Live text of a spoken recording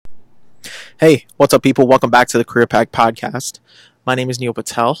Hey, what's up, people? Welcome back to the Career Pack Podcast. My name is Neil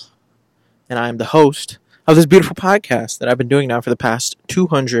Patel, and I am the host of this beautiful podcast that I've been doing now for the past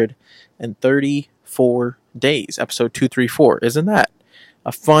 234 days. Episode 234. Isn't that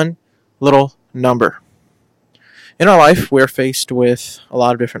a fun little number? In our life, we're faced with a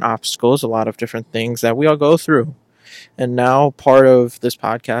lot of different obstacles, a lot of different things that we all go through. And now, part of this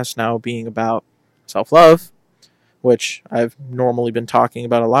podcast now being about self-love, which I've normally been talking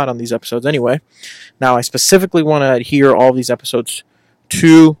about a lot on these episodes anyway. Now, I specifically want to adhere all these episodes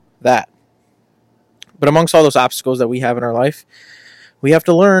to that. But amongst all those obstacles that we have in our life, we have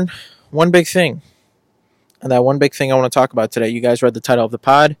to learn one big thing. And that one big thing I want to talk about today, you guys read the title of the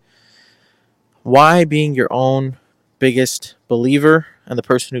pod, why being your own biggest believer and the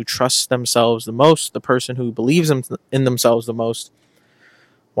person who trusts themselves the most, the person who believes in themselves the most,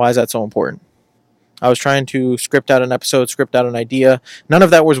 why is that so important? I was trying to script out an episode, script out an idea. None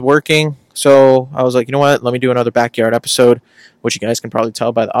of that was working. So I was like, you know what? Let me do another backyard episode, which you guys can probably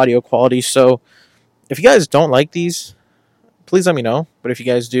tell by the audio quality. So if you guys don't like these, please let me know. But if you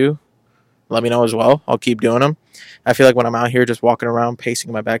guys do, let me know as well. I'll keep doing them. I feel like when I'm out here just walking around, pacing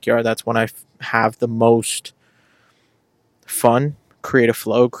in my backyard, that's when I have the most fun, creative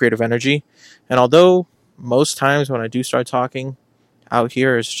flow, creative energy. And although most times when I do start talking out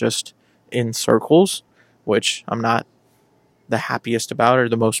here, it's just in circles, which I'm not the happiest about or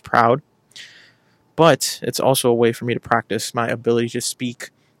the most proud, but it's also a way for me to practice my ability to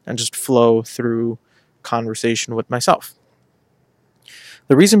speak and just flow through conversation with myself.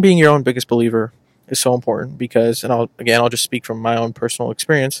 The reason being your own biggest believer is so important because, and I'll just speak from my own personal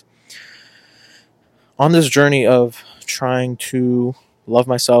experience, on this journey of trying to love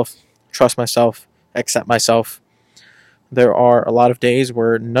myself, trust myself, accept myself, there are a lot of days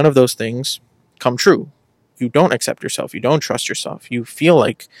where none of those things come true. You don't accept yourself. You don't trust yourself. You feel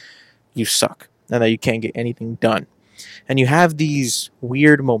like you suck and that you can't get anything done. And you have these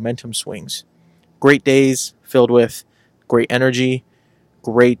weird momentum swings. Great days filled with great energy,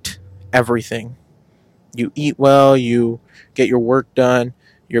 great everything. You eat well, you get your work done,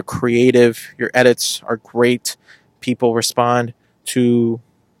 you're creative, your edits are great, people respond to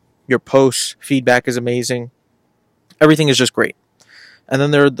your posts, feedback is amazing. Everything is just great. And then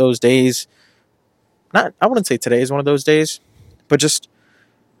there are those days, I wouldn't say today is one of those days, but just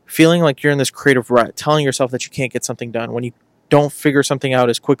feeling like you're in this creative rut, telling yourself that you can't get something done. When you don't figure something out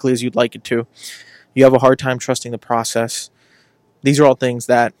as quickly as you'd like it to, you have a hard time trusting the process. These are all things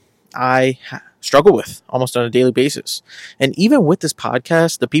that I struggle with almost on a daily basis. And even with this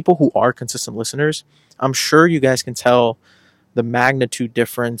podcast, the people who are consistent listeners, I'm sure you guys can tell the magnitude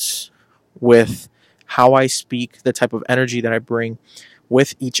difference with how I speak, the type of energy that I bring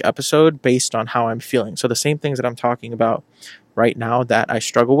with each episode based on how I'm feeling. So the same things that I'm talking about right now that I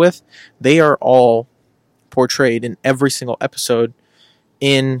struggle with, they are all portrayed in every single episode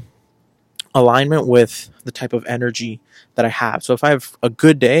in alignment with the type of energy that I have. So if I have a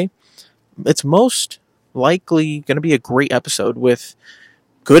good day, it's most likely going to be a great episode with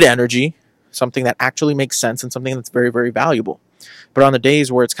good energy, something that actually makes sense and something that's very, very valuable. But on the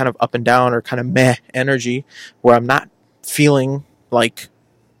days where it's kind of up and down or kind of meh energy, where I'm not feeling like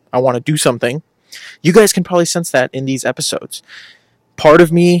I want to do something, you guys can probably sense that in these episodes. Part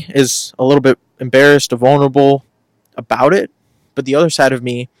of me is a little bit embarrassed or vulnerable about it, but the other side of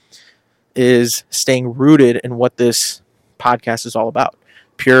me is staying rooted in what this podcast is all about.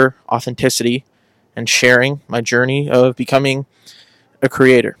 Pure authenticity and sharing my journey of becoming a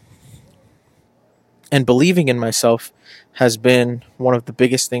creator. And believing in myself has been one of the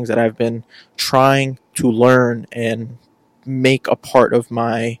biggest things that I've been trying to learn and make a part of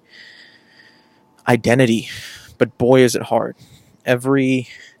my identity. But boy, is it hard. Every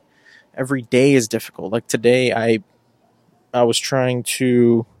day is difficult. Like today, I was trying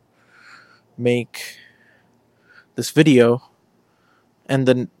to make this video, and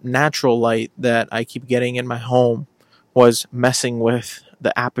the natural light that I keep getting in my home was messing with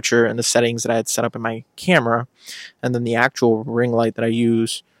the aperture and the settings that I had set up in my camera, and then the actual ring light that I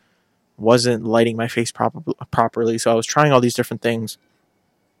use wasn't lighting my face properly. So I was trying all these different things.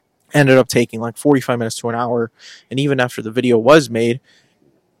 Ended up taking like 45 minutes to an hour, and even after the video was made,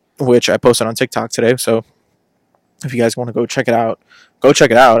 which I posted on TikTok today, so if you guys want to go check it out, go check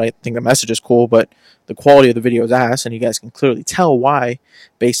it out. I think the message is cool, but the quality of the video is ass, and you guys can clearly tell why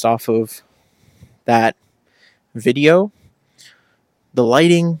based off of that video. The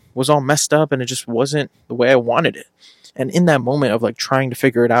lighting was all messed up and it just wasn't the way I wanted it. And in that moment of like trying to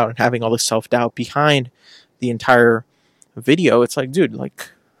figure it out and having all this self-doubt behind the entire video, it's like, dude,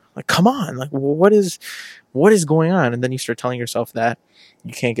 like come on, like what is going on? And then you start telling yourself that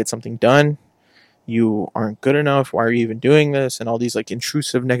you can't get something done, you aren't good enough, why are you even doing this? And all these like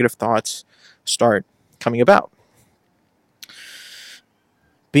intrusive negative thoughts start coming about.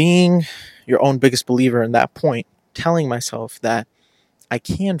 Being your own biggest believer in that point, telling myself that I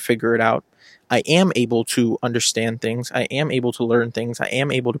can figure it out, I am able to understand things, I am able to learn things, I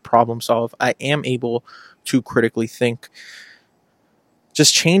am able to problem solve, I am able to critically think.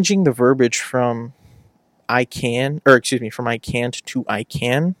 Just changing the verbiage from from I can't to I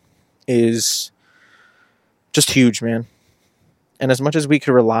can is just huge, man. And as much as we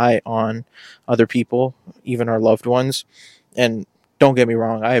could rely on other people, even our loved ones, and don't get me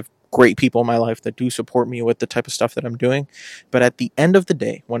wrong, I have great people in my life that do support me with the type of stuff that I'm doing. But at the end of the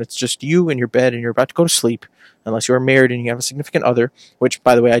day, when it's just you in your bed and you're about to go to sleep, unless you're married and you have a significant other, which,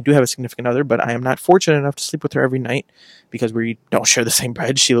 by the way, I do have a significant other, but I am not fortunate enough to sleep with her every night because we don't share the same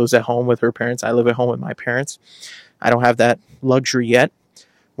bed. She lives at home with her parents. I live at home with my parents. I don't have that luxury yet.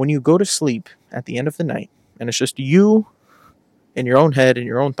 When you go to sleep at the end of the night and it's just you in your own head and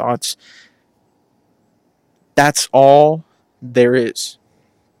your own thoughts, that's all there is.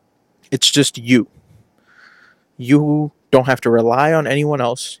 It's just you. You don't have to rely on anyone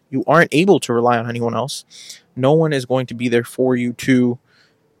else. You aren't able to rely on anyone else. No one is going to be there for you to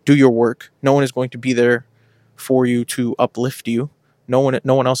do your work. No one is going to be there for you to uplift you. No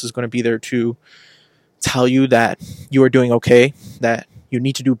one else is going to be there to tell you that you are doing okay, that you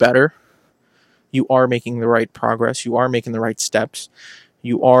need to do better. You are making the right progress. You are making the right steps.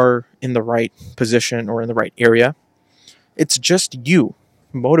 You are in the right position or in the right area. It's just you.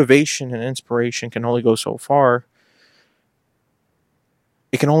 Motivation and inspiration can only go so far.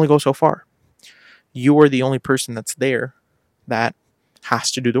 It can only go so far. You are the only person that's there that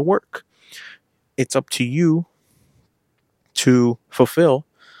has to do the work. It's up to you to fulfill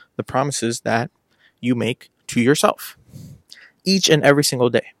the promises that you make to yourself each and every single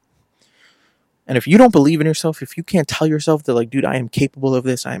day. And if you don't believe in yourself, if you can't tell yourself that, like, dude, I am capable of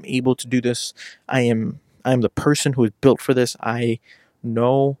this, I am able to do this, I am the person who is built for this, I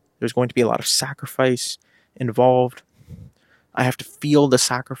know there's going to be a lot of sacrifice involved. I have to feel the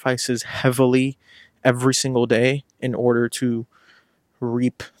sacrifices heavily every single day in order to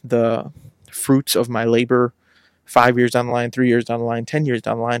reap the fruits of my labor 5 years down the line, 3 years down the line, 10 years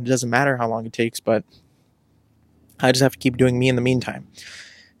down the line. It doesn't matter how long it takes, but I just have to keep doing me in the meantime.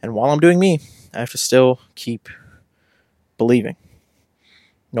 And while I'm doing me, I have to still keep believing.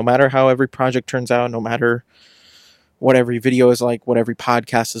 No matter how every project turns out, no matter what every video is like, what every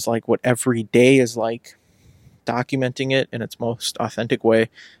podcast is like, what every day is like, documenting it in its most authentic way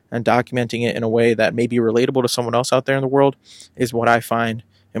and documenting it in a way that may be relatable to someone else out there in the world is what I find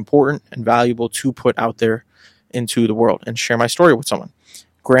important and valuable to put out there into the world and share my story with someone.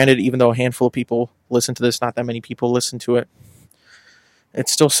 Granted, even though a handful of people listen to this, not that many people listen to it,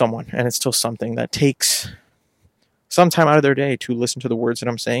 it's still someone and it's still something that takes some time out of their day to listen to the words that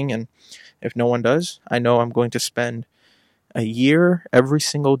I'm saying. And if no one does, I know I'm going to spend a year every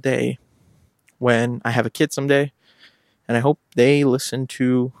single day when I have a kid someday, and I hope they listen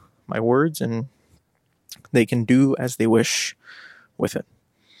to my words and they can do as they wish with it.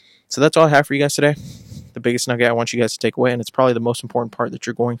 So that's all I have for you guys today. The biggest nugget I want you guys to take away, and it's probably the most important part that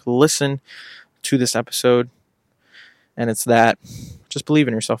you're going to listen to this episode, and it's that just believe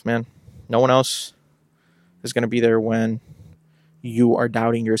in yourself, man. No one else is going to be there when you are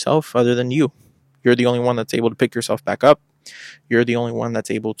doubting yourself other than you. You're the only one that's able to pick yourself back up. You're the only one that's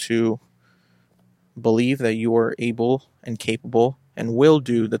able to believe that you are able and capable and will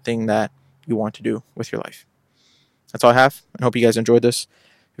do the thing that you want to do with your life. That's all I have. I hope you guys enjoyed this.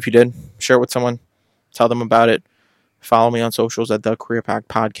 If you did, share it with someone. Tell them about it. Follow me on socials at The Career Pack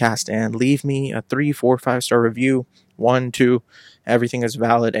Podcast and leave me a 3, 4, 5-star review. 1, 2, everything is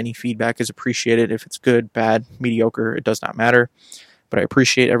valid. Any feedback is appreciated. If it's good, bad, mediocre, it does not matter. But I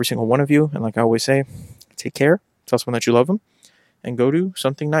appreciate every single one of you. And like I always say, take care. Tell someone that you love them. And go do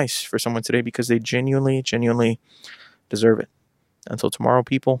something nice for someone today because they genuinely deserve it. Until tomorrow,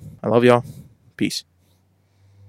 people, I love y'all. Peace.